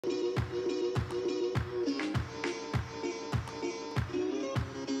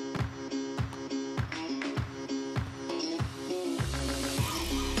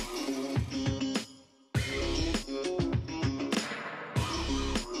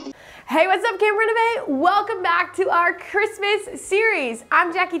Hey, what's up, Camp Renovate? Welcome back to our Christmas series.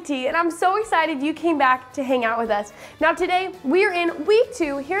 I'm Jackie T, and I'm so excited you came back to hang out with us. Now today, we are in week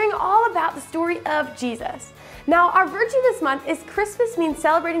 2, hearing all about the story of Jesus. Now, our virtue this month is Christmas means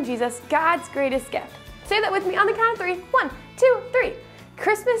celebrating Jesus, God's greatest gift. Say that with me on the count of 3. 1, 2, 3.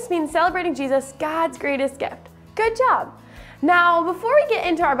 Christmas means celebrating Jesus, God's greatest gift. Good job. Now, before we get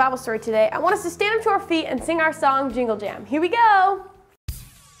into our Bible story today, I want us to stand up to our feet and sing our song, Jingle Jam. Here we go.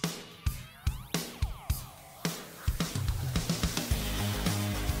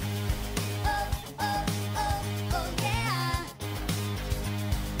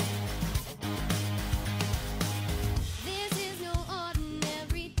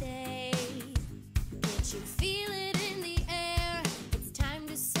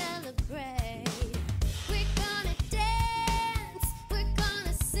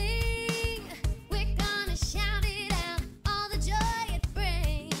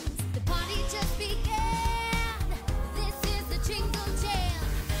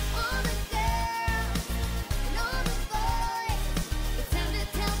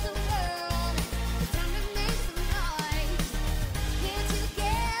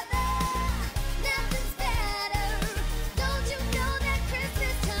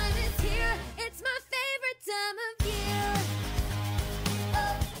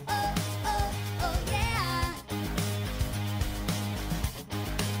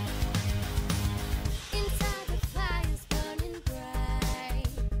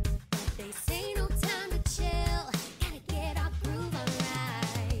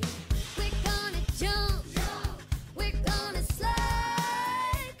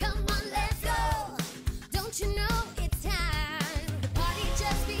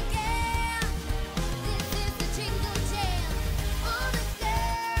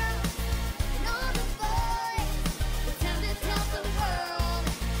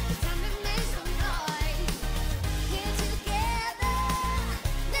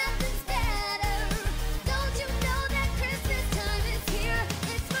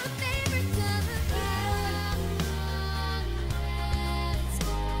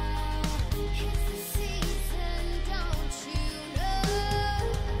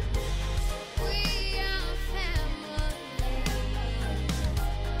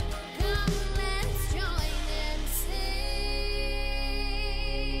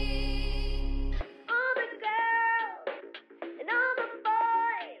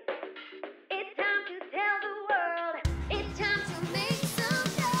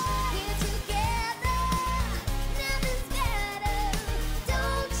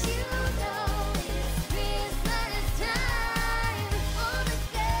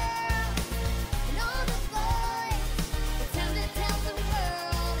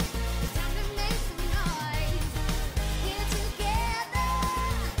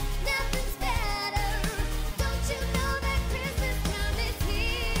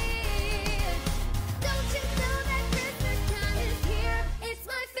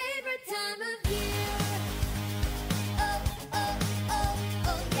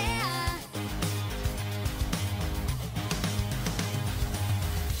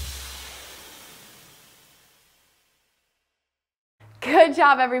 Good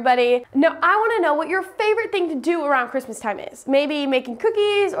job, everybody. Now, I want to know what your favorite thing to do around Christmas time is. Maybe making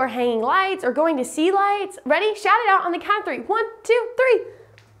cookies or hanging lights or going to see lights. Ready? Shout it out on the count of 3. 1, 2, 3.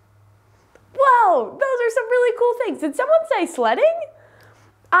 Whoa, those are some really cool things. Did someone say sledding?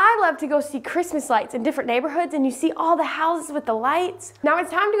 I love to go see Christmas lights in different neighborhoods, and you see all the houses with the lights. Now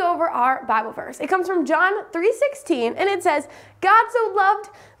it's time to go over our Bible verse. It comes from John 3:16, and it says, God so loved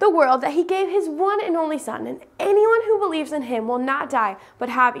the world that he gave his one and only son, and anyone who believes in him will not die, but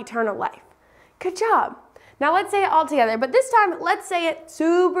have eternal life. Good job. Now let's say it all together, but this time let's say it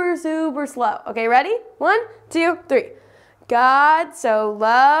super, super slow. Okay, ready? 1, 2, 3. God so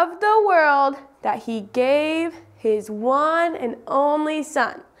loved the world that he gave his one and only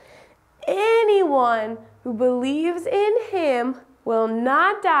son. Anyone who believes in him will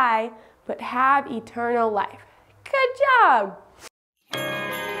not die, but have eternal life. Good job.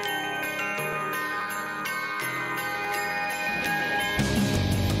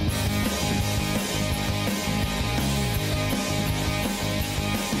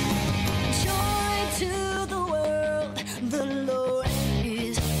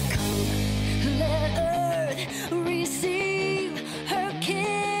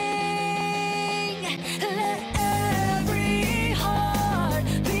 Every heart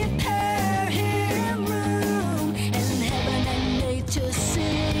prepare him room, and heaven and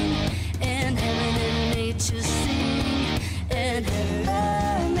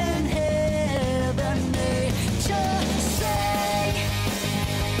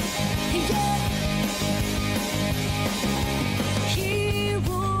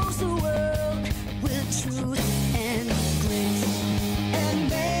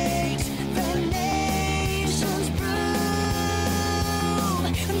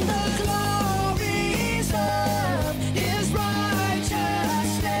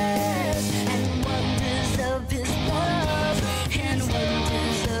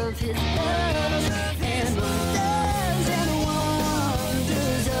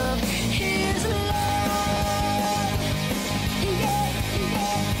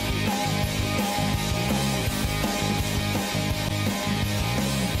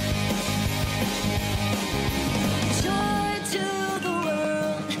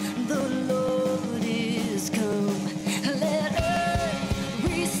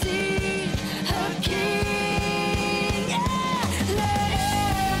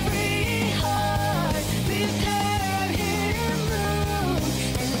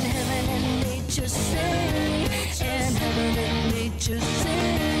nature sing, and heaven and nature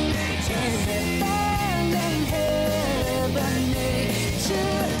sing, and heaven and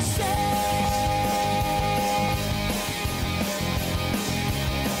nature sing.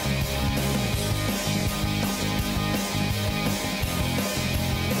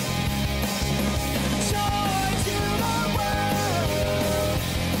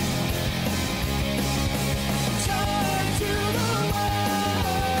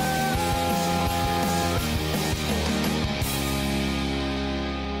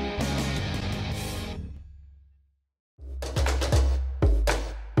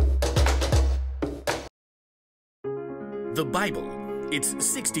 The Bible. It's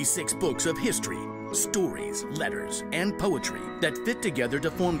 66 books of history, stories, letters, and poetry that fit together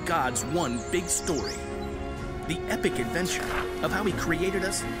to form God's one big story. The epic adventure of how He created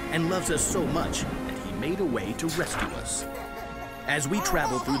us and loves us so much that He made a way to rescue us. As we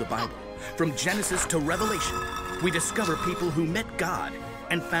travel through the Bible, from Genesis to Revelation, we discover people who met God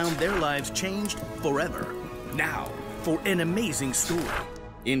and found their lives changed forever. Now, for an amazing story,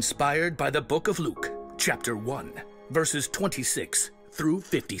 inspired by the book of Luke, chapter 1. Verses 26 through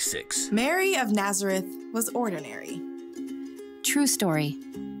 56. Mary of Nazareth was ordinary. True story.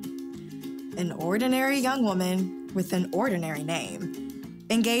 An ordinary young woman with an ordinary name,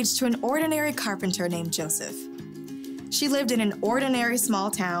 engaged to an ordinary carpenter named Joseph. She lived in an ordinary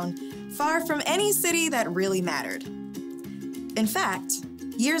small town, far from any city that really mattered. In fact,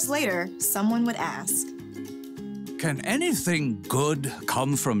 years later, someone would ask, "Can anything good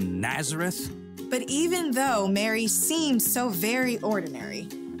come from Nazareth?" But even though Mary seemed so very ordinary,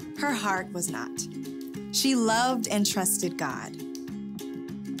 her heart was not. She loved and trusted God.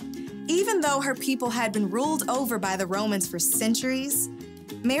 Even though her people had been ruled over by the Romans for centuries,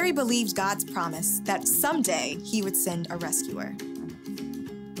 Mary believed God's promise that someday He would send a rescuer.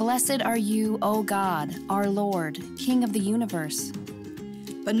 Blessed are you, O God, our Lord, King of the universe.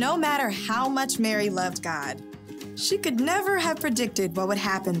 But no matter how much Mary loved God, she could never have predicted what would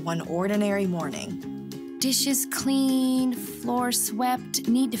happen one ordinary morning. Dishes cleaned, floor swept,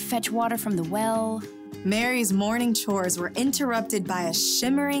 need to fetch water from the well. Mary's morning chores were interrupted by a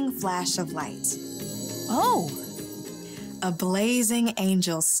shimmering flash of light. Oh! A blazing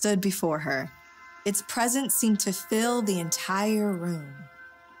angel stood before her. Its presence seemed to fill the entire room.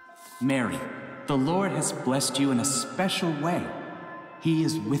 Mary, the Lord has blessed you in a special way. He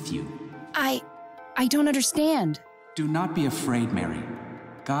is with you. I don't understand. Do not be afraid, Mary.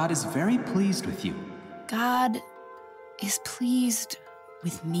 God is very pleased with you. God is pleased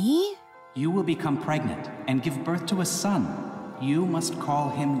with me? You will become pregnant and give birth to a son. You must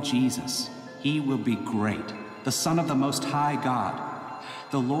call him Jesus. He will be great, the Son of the Most High God.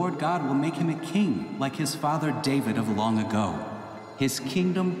 The Lord God will make him a king like his father David of long ago. His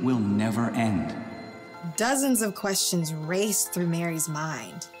kingdom will never end. Dozens of questions raced through Mary's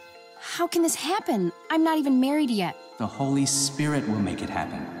mind. How can this happen? I'm not even married yet. The Holy Spirit will make it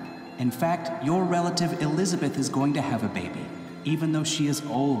happen. In fact, your relative Elizabeth is going to have a baby, even though she is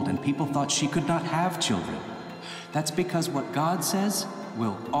old and people thought she could not have children. That's because what God says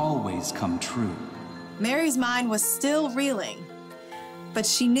will always come true. Mary's mind was still reeling, but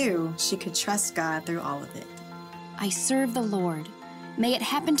she knew she could trust God through all of it. I serve the Lord. May it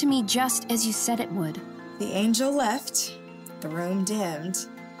happen to me just as you said it would. The angel left, the room dimmed.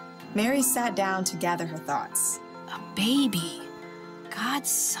 Mary sat down to gather her thoughts. A baby?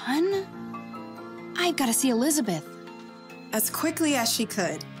 God's son? I've got to see Elizabeth. As quickly as she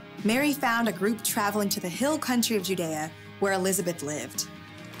could, Mary found a group traveling to the hill country of Judea where Elizabeth lived.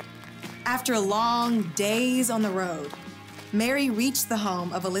 After long days on the road, Mary reached the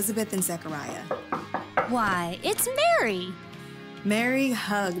home of Elizabeth and Zechariah. Why, it's Mary! Mary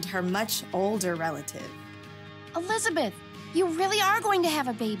hugged her much older relative. Elizabeth, you really are going to have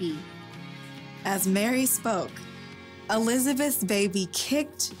a baby. As Mary spoke, Elizabeth's baby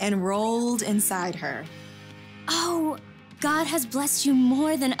kicked and rolled inside her. Oh, God has blessed you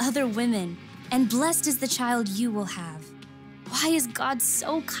more than other women, and blessed is the child you will have. Why is God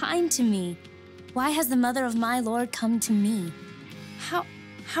so kind to me? Why has the mother of my Lord come to me?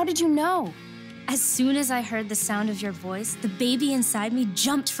 How did you know? As soon as I heard the sound of your voice, the baby inside me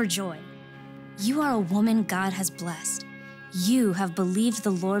jumped for joy. You are a woman God has blessed. You have believed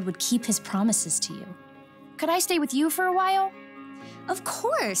the Lord would keep his promises to you. Could I stay with you for a while? Of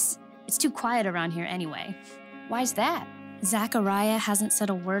course! It's too quiet around here anyway. Why's that? Zachariah hasn't said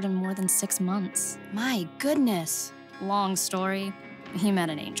a word in more than 6 months. My goodness. Long story. He met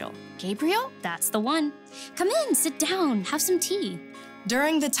an angel. Gabriel? That's the one. Come in, sit down, have some tea.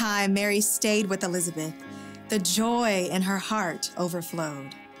 During the time Mary stayed with Elizabeth, the joy in her heart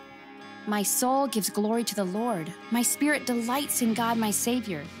overflowed. My soul gives glory to the Lord. My spirit delights in God, my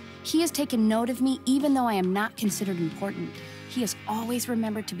Savior. He has taken note of me even though I am not considered important. He has always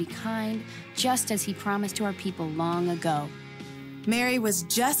remembered to be kind, just as he promised to our people long ago. Mary was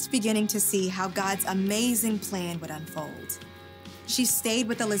just beginning to see how God's amazing plan would unfold. She stayed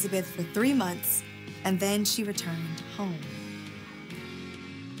with Elizabeth for 3 months, and then she returned home.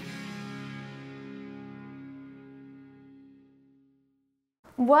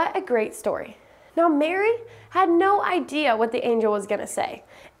 What a great story. Now, Mary had no idea what the angel was going to say,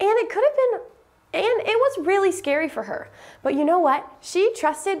 and it was really scary for her. But you know what? She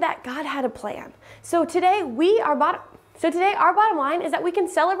trusted that God had a plan. So today, our bottom line is that we can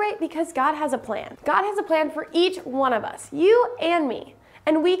celebrate because God has a plan. God has a plan for each one of us, you and me,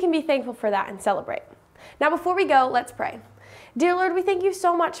 and we can be thankful for that and celebrate. Now, before we go, let's pray. Dear Lord, we thank you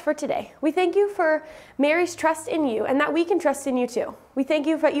so much for today. We thank you for Mary's trust in you and that we can trust in you too. We thank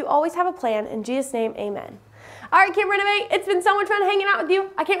you for that you always have a plan. In Jesus' name, amen. All right, Camp Renovate, it's been so much fun hanging out with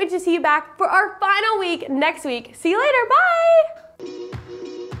you. I can't wait to see you back for our final week next week. See you later. Bye.